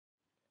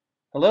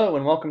Hello,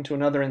 and welcome to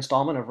another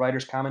installment of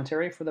Writer's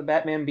Commentary for the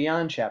Batman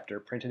Beyond chapter,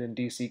 printed in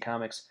DC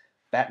Comics'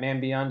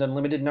 Batman Beyond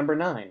Unlimited number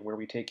 9, where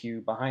we take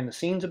you behind the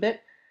scenes a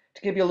bit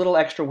to give you a little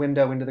extra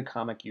window into the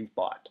comic you've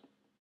bought.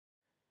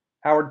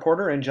 Howard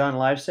Porter and John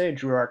Livesay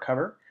drew our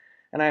cover,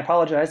 and I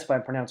apologize if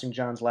I'm pronouncing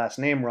John's last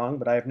name wrong,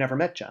 but I have never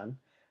met John.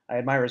 I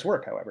admire his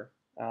work, however.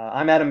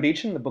 I'm Adam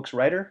Beechan, the book's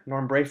writer.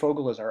 Norm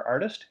Brayfogle is our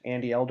artist,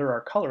 Andy Elder,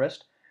 our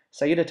colorist,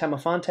 Saida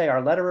Temofonte,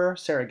 our letterer,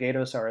 Sarah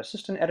Gatos, our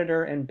assistant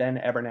editor, and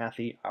Ben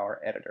Abernathy, our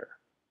editor.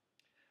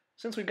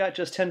 Since we've got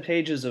just 10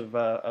 pages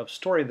of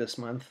story this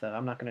month,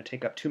 I'm not going to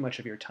take up too much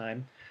of your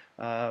time.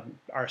 Our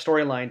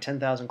storyline,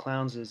 10,000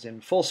 Clowns, is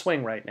in full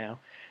swing right now,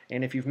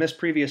 and if you've missed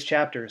previous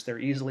chapters, they're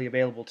easily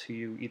available to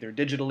you either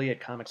digitally at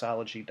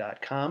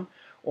Comixology.com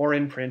or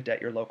in print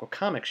at your local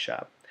comic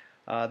shop.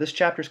 This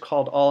chapter is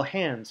called All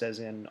Hands, as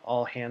in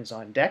all hands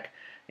on deck,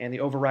 and the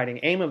overriding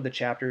aim of the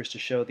chapter is to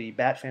show the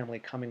Bat family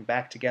coming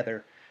back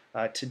together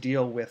to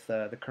deal with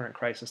the current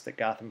crisis that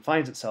Gotham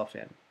finds itself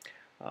in.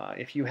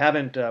 If you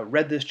haven't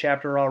read this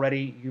chapter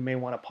already, you may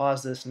want to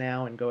pause this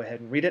now and go ahead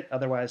and read it,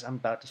 otherwise I'm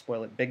about to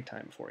spoil it big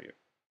time for you.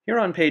 Here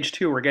on page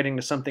 2, we're getting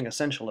to something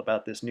essential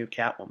about this new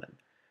Catwoman.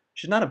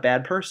 She's not a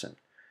bad person.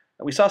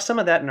 We saw some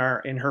of that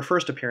in her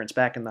first appearance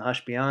back in the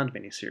Hush Beyond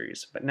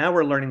miniseries, but now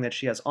we're learning that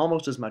she has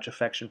almost as much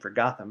affection for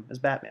Gotham as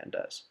Batman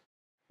does.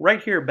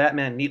 Right here,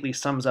 Batman neatly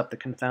sums up the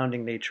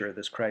confounding nature of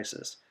this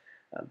crisis.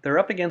 They're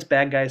up against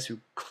bad guys who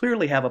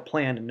clearly have a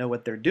plan and know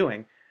what they're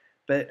doing,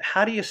 but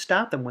how do you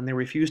stop them when they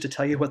refuse to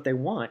tell you what they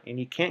want and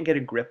you can't get a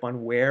grip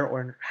on where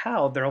or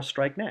how they'll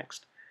strike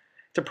next?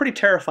 It's a pretty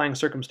terrifying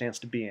circumstance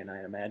to be in,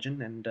 I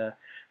imagine, and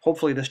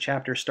hopefully this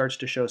chapter starts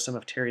to show some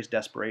of Terry's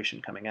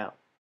desperation coming out.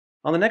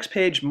 On the next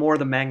page, more of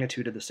the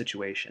magnitude of the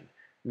situation.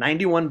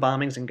 91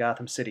 bombings in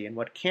Gotham City in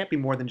what can't be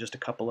more than just a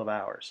couple of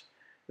hours.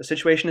 The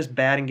situation is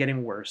bad and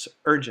getting worse,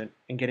 urgent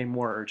and getting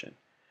more urgent,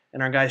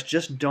 and our guys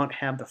just don't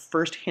have the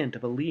first hint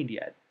of a lead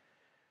yet.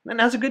 And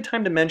now's a good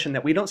time to mention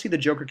that we don't see the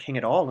Joker King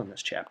at all in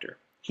this chapter.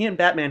 He and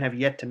Batman have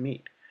yet to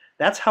meet.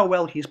 That's how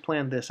well he's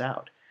planned this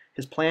out.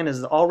 His plan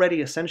has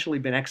already essentially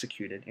been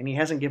executed, and he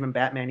hasn't given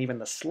Batman even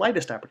the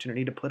slightest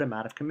opportunity to put him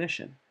out of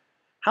commission.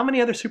 How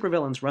many other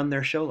supervillains run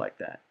their show like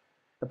that?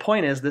 The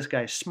point is, this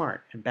guy's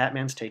smart, and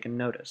Batman's taken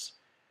notice.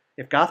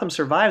 If Gotham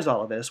survives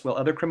all of this, will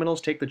other criminals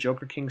take the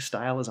Joker King's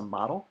style as a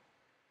model?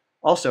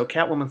 Also,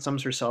 Catwoman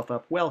sums herself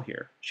up well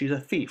here. She's a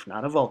thief,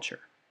 not a vulture.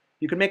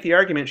 You could make the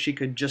argument she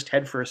could just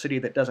head for a city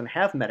that doesn't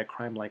have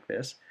metacrime like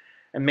this,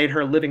 and made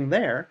her living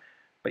there,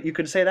 but you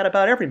could say that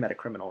about every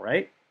metacriminal,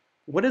 right?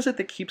 What is it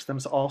that keeps them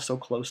all so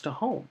close to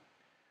home?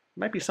 It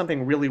might be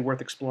something really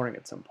worth exploring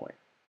at some point.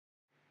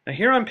 Now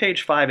here on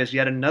page 5 is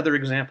yet another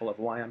example of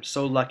why I'm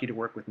so lucky to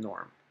work with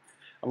Norm.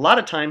 A lot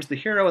of times, the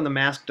hero in the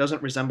mask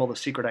doesn't resemble the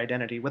secret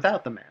identity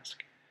without the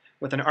mask.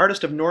 With an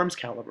artist of Norm's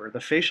caliber, the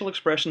facial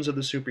expressions of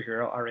the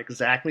superhero are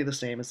exactly the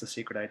same as the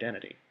secret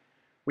identity.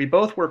 We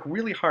both work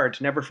really hard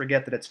to never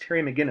forget that it's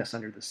Terry McGinnis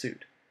under the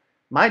suit.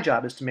 My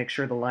job is to make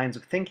sure the lines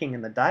of thinking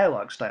and the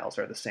dialogue styles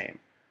are the same,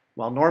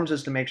 while Norm's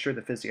is to make sure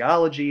the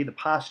physiology, the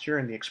posture,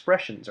 and the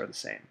expressions are the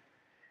same.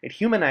 It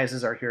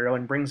humanizes our hero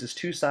and brings his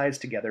two sides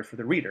together for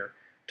the reader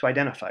to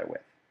identify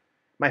with.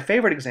 My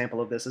favorite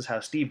example of this is how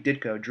Steve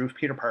Ditko drew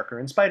Peter Parker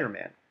in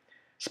Spider-Man.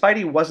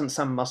 Spidey wasn't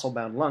some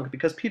muscle-bound lunk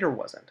because Peter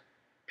wasn't.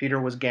 Peter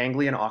was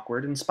gangly and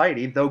awkward, and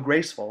Spidey, though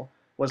graceful,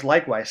 was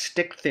likewise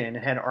stick-thin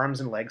and had arms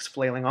and legs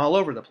flailing all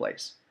over the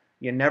place.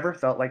 You never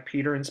felt like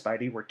Peter and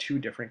Spidey were two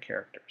different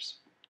characters.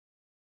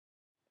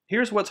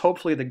 Here's what's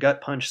hopefully the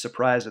gut-punch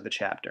surprise of the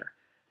chapter,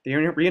 the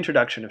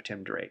reintroduction of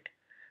Tim Drake.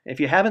 If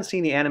you haven't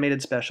seen the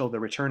animated special, The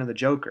Return of the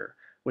Joker,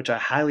 which I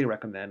highly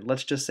recommend,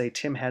 let's just say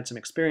Tim had some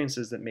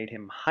experiences that made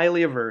him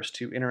highly averse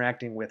to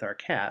interacting with our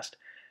cast,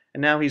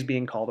 and now he's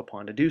being called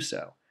upon to do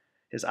so.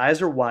 His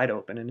eyes are wide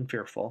open and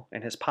fearful,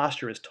 and his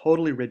posture is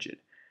totally rigid.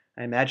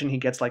 I imagine he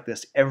gets like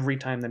this every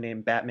time the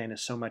name Batman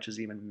is so much as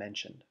even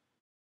mentioned.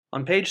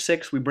 On page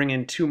 6, we bring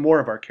in two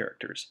more of our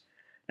characters.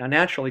 Now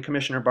naturally,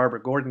 Commissioner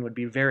Barbara Gordon would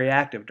be very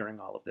active during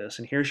all of this,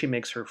 and here she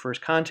makes her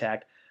first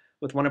contact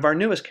with one of our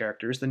newest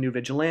characters, the new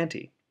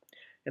Vigilante.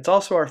 It's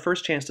also our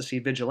first chance to see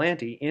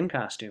Vigilante, in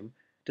costume,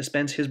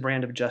 dispense his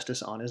brand of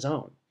justice on his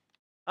own.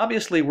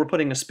 Obviously, we're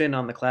putting a spin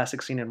on the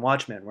classic scene in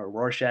Watchmen where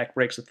Rorschach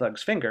breaks a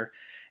thug's finger,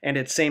 and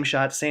it's same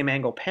shot, same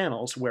angle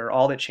panels where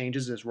all that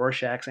changes is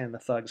Rorschach's and the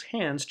thug's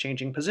hands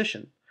changing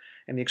position,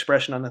 and the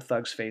expression on the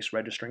thug's face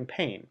registering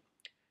pain.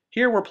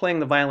 Here we're playing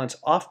the violence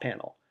off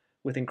panel,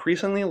 with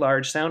increasingly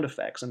large sound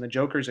effects and the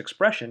Joker's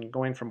expression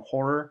going from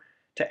horror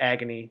to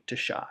agony to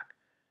shock.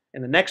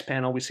 In the next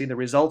panel, we see the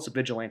results of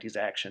Vigilante's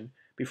action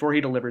before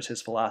he delivers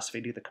his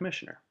philosophy to the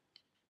Commissioner.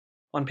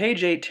 On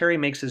page 8, Terry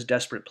makes his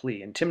desperate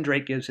plea, and Tim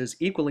Drake gives his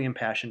equally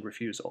impassioned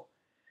refusal.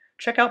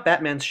 Check out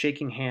Batman's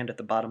shaking hand at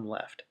the bottom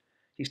left.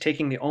 He's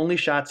taking the only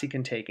shots he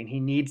can take, and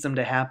he needs them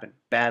to happen,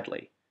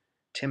 badly.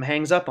 Tim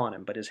hangs up on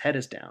him, but his head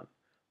is down.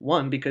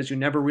 One, because you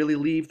never really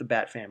leave the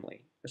Bat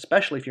family,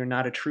 especially if you're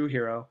not a true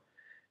hero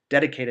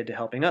dedicated to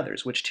helping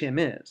others, which Tim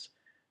is.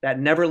 That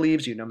never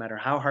leaves you, no matter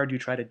how hard you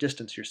try to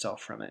distance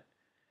yourself from it.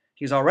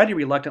 He's already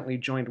reluctantly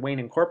joined Wayne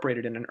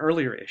Incorporated in an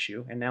earlier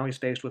issue, and now he's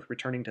faced with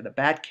returning to the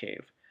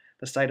Batcave,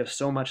 the site of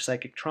so much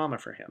psychic trauma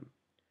for him.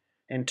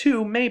 And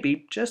two,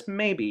 maybe, just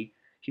maybe,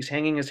 he's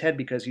hanging his head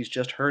because he's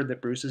just heard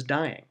that Bruce is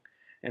dying.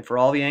 And for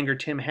all the anger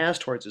Tim has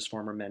towards his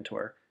former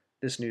mentor,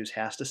 this news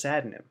has to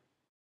sadden him.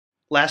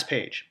 Last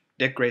page.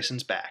 Dick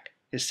Grayson's back.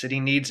 His city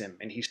needs him,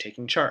 and he's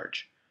taking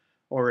charge.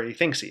 Or he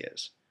thinks he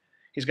is.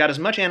 He's got as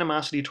much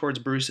animosity towards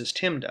Bruce as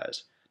Tim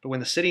does, but when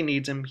the city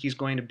needs him, he's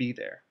going to be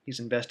there. He's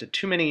invested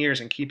too many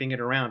years in keeping it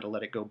around to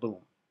let it go boom.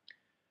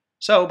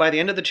 So, by the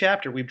end of the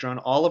chapter, we've drawn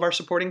all of our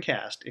supporting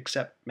cast,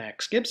 except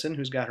Max Gibson,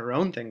 who's got her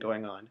own thing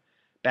going on,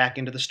 back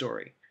into the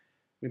story.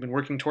 We've been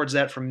working towards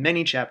that for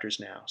many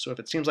chapters now, so if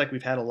it seems like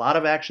we've had a lot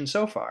of action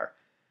so far,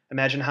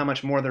 imagine how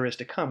much more there is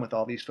to come with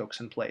all these folks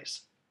in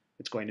place.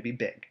 It's going to be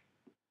big.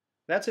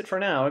 That's it for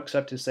now,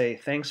 except to say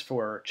thanks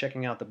for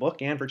checking out the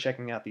book and for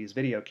checking out these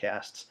video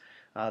casts.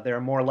 There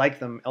are more like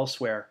them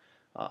elsewhere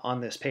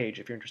on this page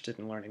if you're interested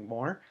in learning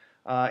more.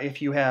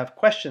 If you have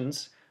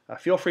questions,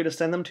 feel free to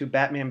send them to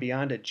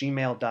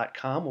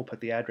batmanbeyond@gmail.com. We'll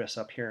put the address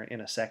up here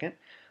in a second.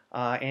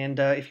 And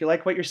if you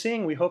like what you're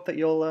seeing, we hope that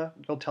you'll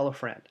tell a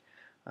friend.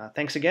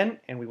 Thanks again,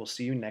 and we will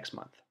see you next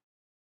month.